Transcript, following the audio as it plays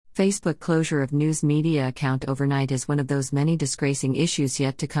Facebook closure of news media account overnight is one of those many disgracing issues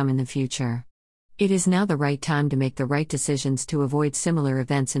yet to come in the future. It is now the right time to make the right decisions to avoid similar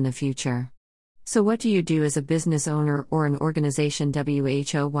events in the future. So what do you do as a business owner or an organization?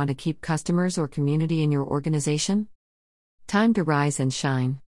 WHO want to keep customers or community in your organization? Time to rise and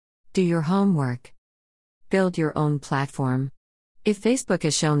shine. Do your homework. Build your own platform. If Facebook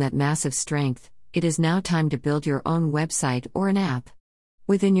has shown that massive strength, it is now time to build your own website or an app.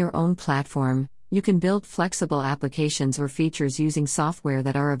 Within your own platform, you can build flexible applications or features using software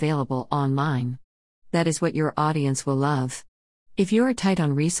that are available online. That is what your audience will love. If you are tight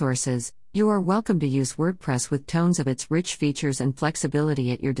on resources, you are welcome to use WordPress with tons of its rich features and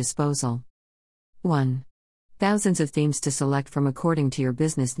flexibility at your disposal. 1. Thousands of themes to select from according to your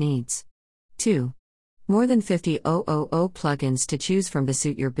business needs. 2. More than 50,000 plugins to choose from to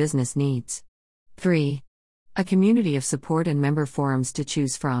suit your business needs. 3. A community of support and member forums to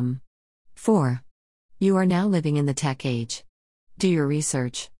choose from. 4. You are now living in the tech age. Do your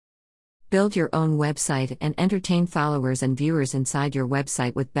research. Build your own website and entertain followers and viewers inside your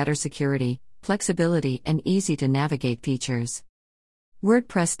website with better security, flexibility, and easy-to-navigate features.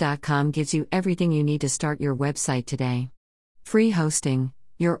 WordPress.com gives you everything you need to start your website today. Free hosting,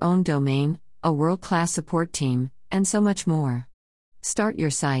 your own domain, a world-class support team, and so much more. Start your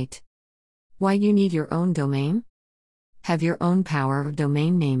site. Why you need your own domain? Have your own power of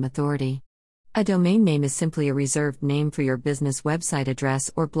domain name authority. A domain name is simply a reserved name for your business website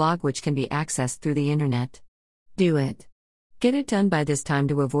address or blog which can be accessed through the internet. Do it. Get it done by this time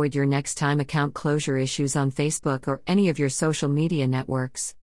to avoid your next time account closure issues on Facebook or any of your social media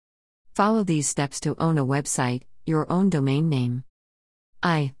networks. Follow these steps to own a website, your own domain name.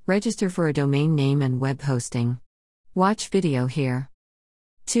 Register for a domain name and web hosting. Watch video here.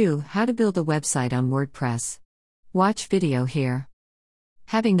 2. How to build a website on WordPress. Watch video here.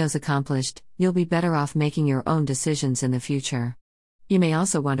 Having those accomplished, you'll be better off making your own decisions in the future. You may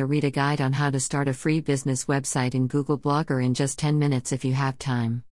also want to read a guide on how to start a free business website in Google Blogger in just 10 minutes if you have time.